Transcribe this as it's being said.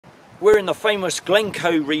We're in the famous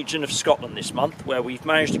Glencoe region of Scotland this month, where we've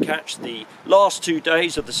managed to catch the last 2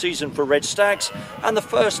 days of the season for red stags and the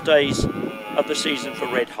first days of the season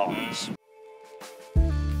for red hinds.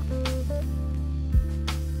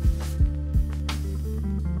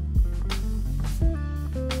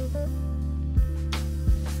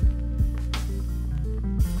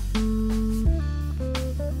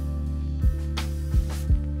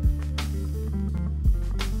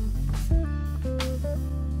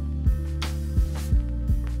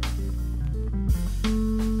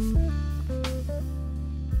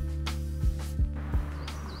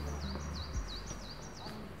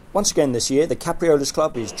 Once again this year, the Capreolus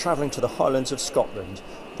Club is travelling to the Highlands of Scotland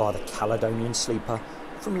via the Caledonian Sleeper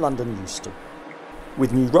from London Euston.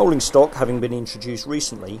 With new rolling stock having been introduced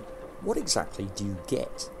recently, what exactly do you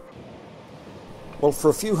get? Well, for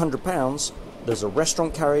a few £100, there's a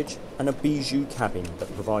restaurant carriage and a bijou cabin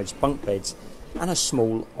that provides bunk beds and a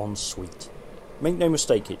small ensuite. Make no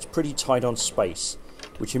mistake, it's pretty tight on space,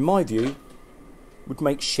 which in my view would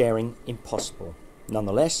make sharing impossible.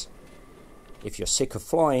 Nonetheless, if you're sick of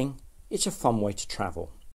flying, it's a fun way to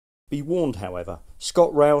travel. Be warned, however,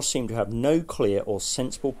 ScotRail seem to have no clear or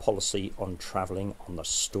sensible policy on travelling on the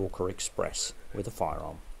Stalker Express with a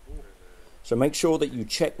firearm. So make sure that you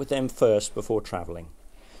check with them first before travelling.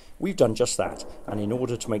 We've done just that, and in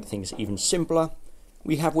order to make things even simpler,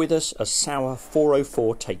 we have with us a Sauer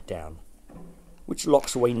 404 takedown, which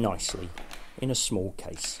locks away nicely in a small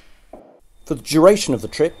case. For the duration of the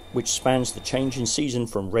trip, which spans the change in season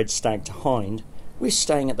from Red Stag to Hind, we're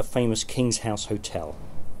staying at the famous King's House Hotel,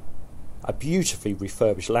 a beautifully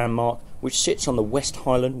refurbished landmark which sits on the West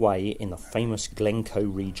Highland Way in the famous Glencoe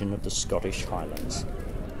region of the Scottish Highlands.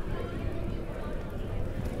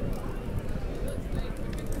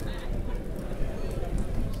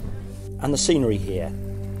 And the scenery here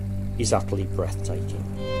is utterly breathtaking.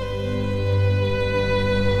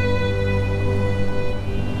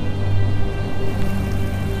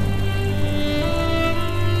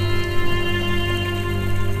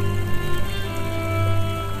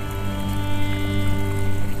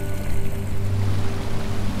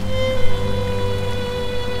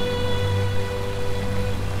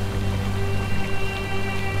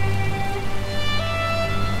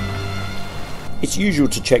 It's usual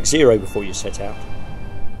to check zero before you set out,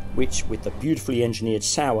 which with the beautifully engineered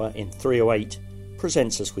Sauer in 308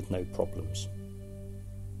 presents us with no problems.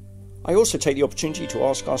 I also take the opportunity to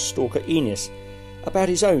ask our stalker Enis about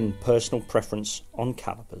his own personal preference on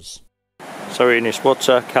calibres. So Enis, what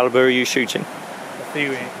calibre are you shooting? A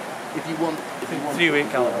 308. If you want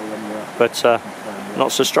 308 calibre. But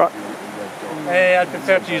not so struck? I'd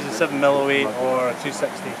prefer to use a 7mm or a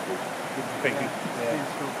 260. Pretty good.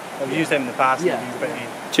 I've used them in the past. Yeah.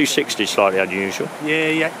 260 is slightly unusual.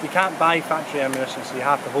 Yeah, you can't buy factory ammunition, so you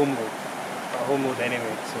have to home load. But I home load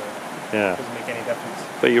anyway, so yeah, it doesn't make any difference.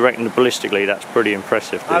 But you reckon ballistically that's pretty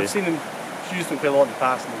impressive, do you? I've seen them used them quite a lot in the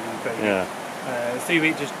past, and they've been pretty good. The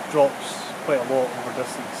 308 just drops quite a lot over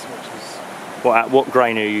distance, which is. What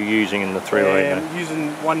grain are you using in the 308? I'm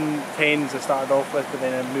using 110s I started off with, but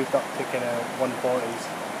then I moved up to kind of 140s.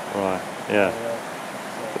 Right. Yeah.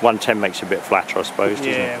 110 makes it a bit flatter, I suppose,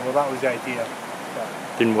 doesn't it? Yeah, well that was the idea. But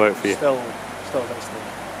didn't work for you? Still a bit slow.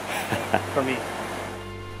 For me.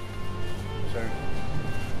 So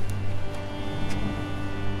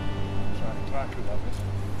track above it.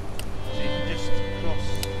 So you can just cross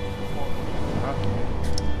the water.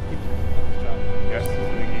 Yes, so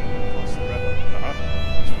we can cross the river.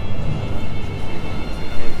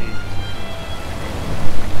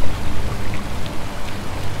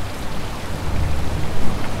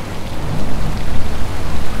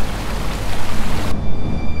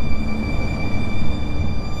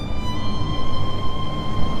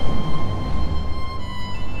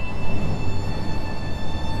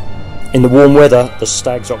 In the warm weather, the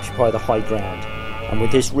stags occupy the high ground, and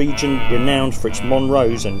with this region renowned for its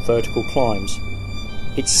monroes and vertical climbs,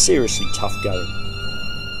 it's seriously tough going.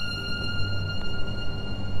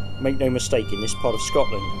 Make no mistake, in this part of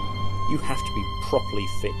Scotland, you have to be properly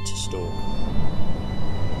fit to stalk.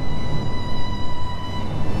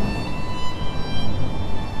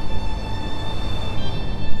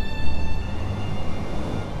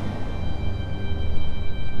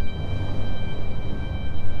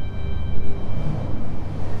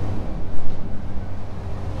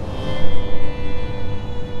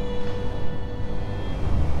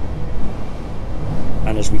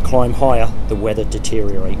 And as we climb higher, the weather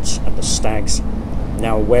deteriorates and the stags,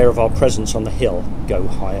 now aware of our presence on the hill, go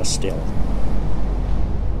higher still.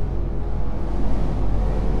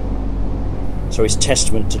 So it's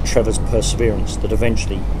testament to Trevor's perseverance that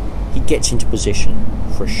eventually he gets into position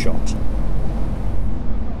for a shot.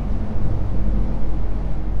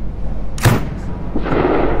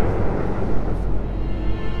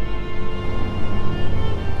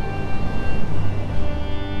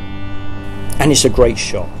 And it's a great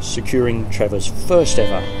shot, securing Trevor's first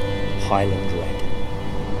ever Highland red.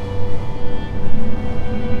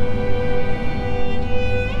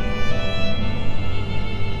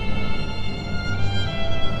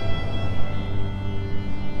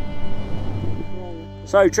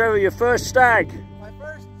 So Trevor, your first stag? My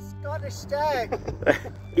first Scottish stag.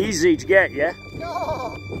 Easy to get, yeah?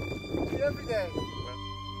 No, do it every day.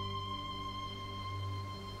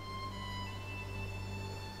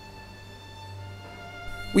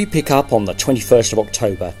 We pick up on the 21st of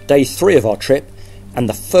October, day 3 of our trip, and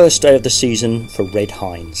the first day of the season for red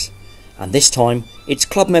hinds. And this time, it's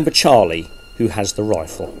club member Charlie who has the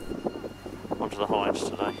rifle. Onto the hinds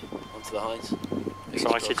today. Onto the hinds.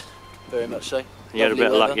 Excited? Very much so. You had a bit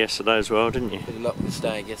of luck yesterday as well, didn't you? Bit of luck with the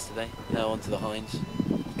stag yesterday. Now onto the hinds.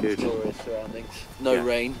 Good. Glorious surroundings. No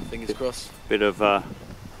rain, fingers crossed. Bit of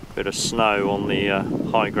snow on the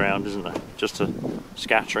high ground, isn't there? Just a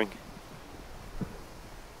scattering.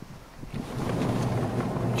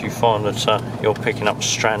 Do you find that you're picking up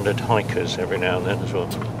stranded hikers every now and then as well?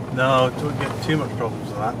 No, don't get too much problems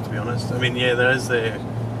with that, to be honest. I mean, yeah, there is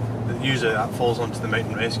usually that falls onto the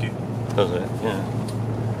mountain rescue. Does it? Yeah.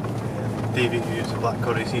 Davey, who's the Black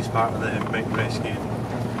Corries, he's part of the mountain rescue.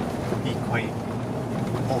 And he quite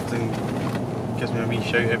often gives me a wee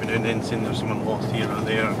shout every now and then saying there's someone lost here or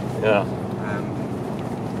there. Yeah.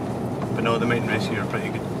 But no, the mountain rescue are pretty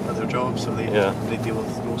good at their job, so they deal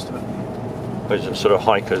with most of it. But is it sort of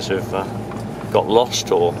hikers who've got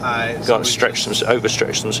lost or overstretched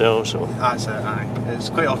themselves? Or? That's it, aye. It's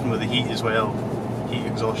quite often with the heat as well, heat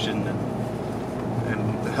exhaustion,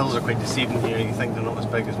 and the hills are quite deceiving here. You think they're not as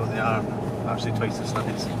big as what they are, actually twice the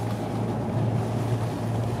size.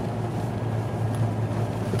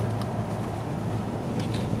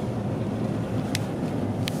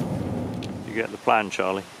 You get the plan,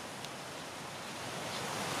 Charlie?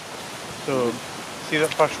 So, see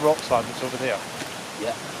that first rock slab that's over there?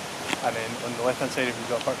 Yeah. And then on the left hand side, if you've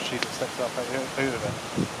got a birch tree that sticks up out of it.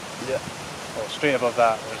 Yeah. Well, straight above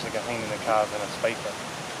that, there's like a hind and a calf and a spiker.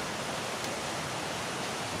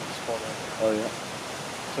 Oh yeah.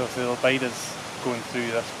 So if the albida's going through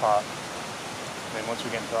this part, then once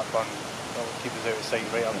we get into that burn, that will keep us out of sight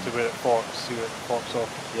right up to where it forks, see where it forks off.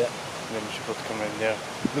 Yeah. And then we should be able to come around there.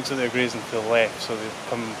 It looks like they're grazing to the left, so they've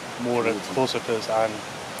come more closer to us and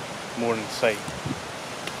more in sight.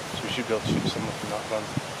 So we should be able to shoot someone from that run.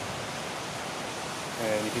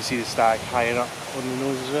 And you can see the stag higher up on the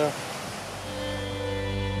nose as well.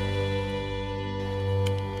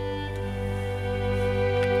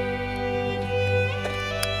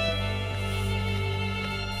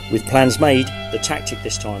 With plans made, the tactic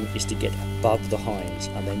this time is to get above the hinds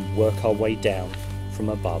and then work our way down from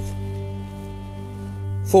above.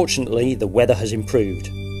 Fortunately, the weather has improved,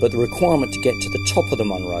 but the requirement to get to the top of the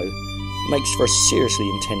Munro makes for a seriously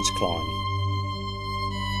intense climb.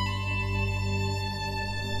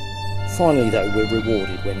 Finally though, we're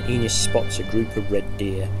rewarded when Enos spots a group of red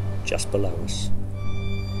deer just below us.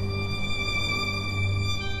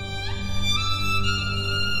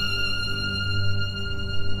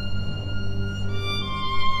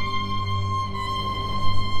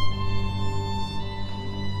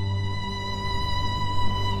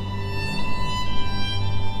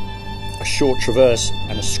 A short traverse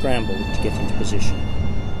and a scramble to get into position.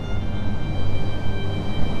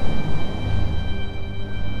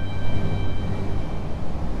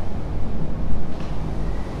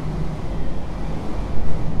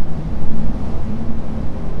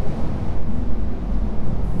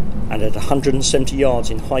 And at 170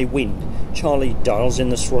 yards in high wind, Charlie dials in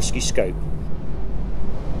the Swarovski scope.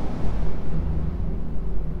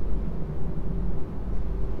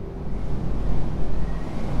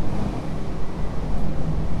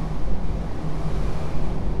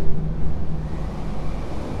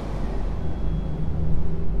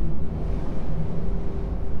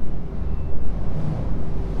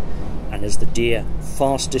 And as the deer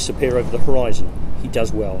fast disappear over the horizon, he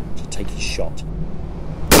does well to take his shot,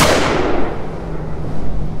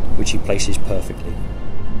 which he places perfectly.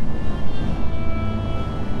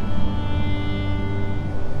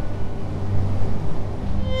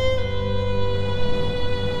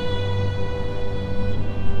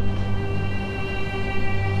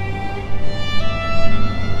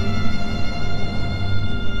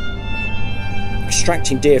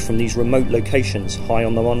 Extracting deer from these remote locations high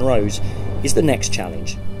on the Munros is the next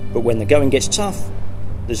challenge, but when the going gets tough,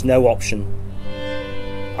 there's no option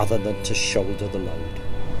other than to shoulder the load.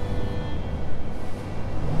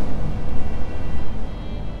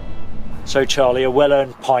 So Charlie, a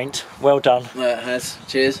well-earned pint. Well done. It has.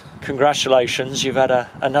 Cheers. Congratulations, you've had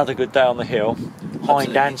another good day on the hill.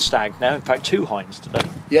 Hind Absolutely. and stag now, in fact 2 hinds today.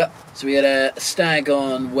 Yep. So we had a stag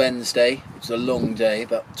on Wednesday, which was a long day,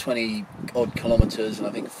 about 20 odd kilometres and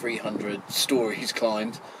I think 300 stories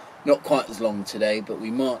climbed. Not quite as long today, but we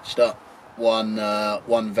marched up one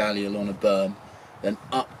valley along a berm, then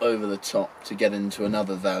up over the top to get into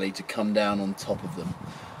another valley to come down on top of them.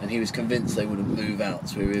 And he was convinced they wouldn't move out,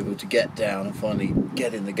 so we were able to get down and finally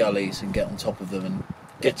get in the gullies and get on top of them and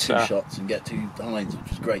get 2 shots and get 2 hinds, which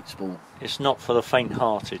was great sport. It's not for the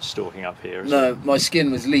faint-hearted stalking up here, is it? No, my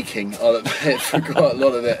skin was leaking, I'll admit, for quite a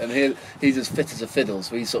lot of it, and he's as fit as a fiddle,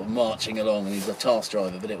 so he's sort of marching along, and he's a task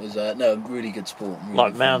driver, but it was, no, really good sport. Really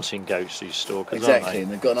like fun. mountain goats, these stalkers, Exactly, aren't they?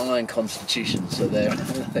 and they've got an iron constitution, so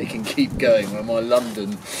they can keep going, where my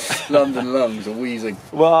London lungs are wheezing.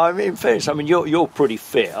 Well, I mean, in fairness, I mean, you're pretty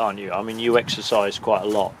fit, aren't you? I mean, you exercise quite a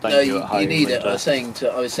lot, don't you, at home? You need it. I was saying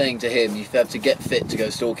to him, you have to get fit to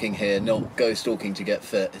go stalking here, not go stalking to get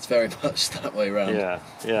fit. It's very much that way around.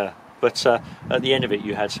 Yeah. But at the end of it,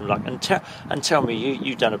 you had some luck. And tell me,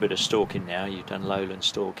 you've done a bit of stalking now. You've done lowland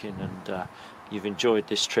stalking, and you've enjoyed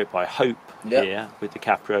this trip, I hope, here with the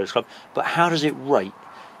Capreolus Club. But how does it rate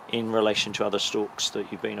in relation to other stalks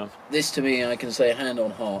that you've been on? This, to me, I can say hand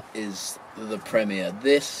on heart, is the premier.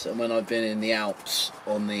 This, and when I've been in the Alps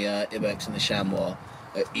on the Ibex and the Chamois,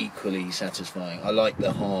 are equally satisfying. I like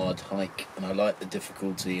the hard hike, and I like the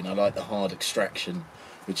difficulty, and I like the hard extraction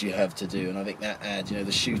which you have to do, and I think that adds,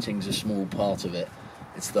 the shooting's a small part of it.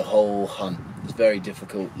 It's the whole hunt. It's very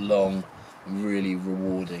difficult, long, and really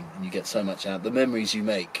rewarding, and you get so much out. The memories you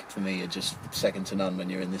make, for me, are just second to none when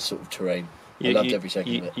you're in this sort of terrain. I loved every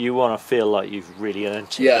second of it. You want to feel like you've really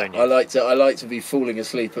earned it, don't you? I like to be falling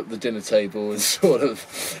asleep at the dinner table and sort of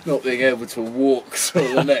not being able to walk sort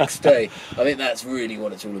of the next day. I think that's really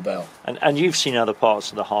what it's all about. And you've seen other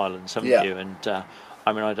parts of the Highlands, haven't Yeah. you? And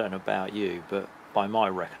I mean, I don't know about you, but by my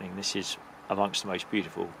reckoning, this is amongst the most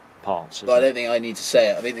beautiful parts. But I don't think I need to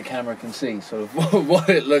say it. I think the camera can see sort of what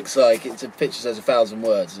it looks like. It's a picture says 1,000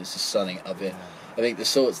 words. It's just stunning up here. I think the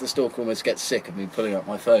stalk almost gets sick of me pulling up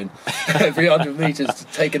my phone every 100 metres to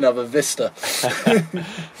take another vista.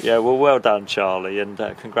 Yeah, well done, Charlie, and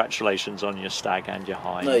congratulations on your stag and your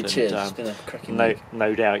hind. No, cheers. And, it's been a cracking week.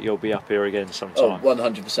 No doubt you'll be up here again sometime. Oh,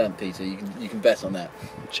 100%, Peter. You can bet on that.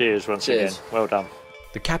 Cheers once again. Well done.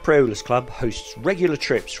 The Capreolus Club hosts regular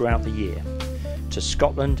trips throughout the year to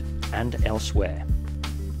Scotland and elsewhere.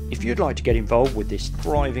 If you'd like to get involved with this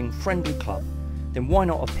thriving, friendly club, then why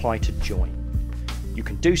not apply to join? You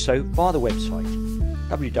can do so via the website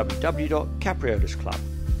www.capreolus.club.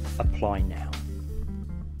 Apply now.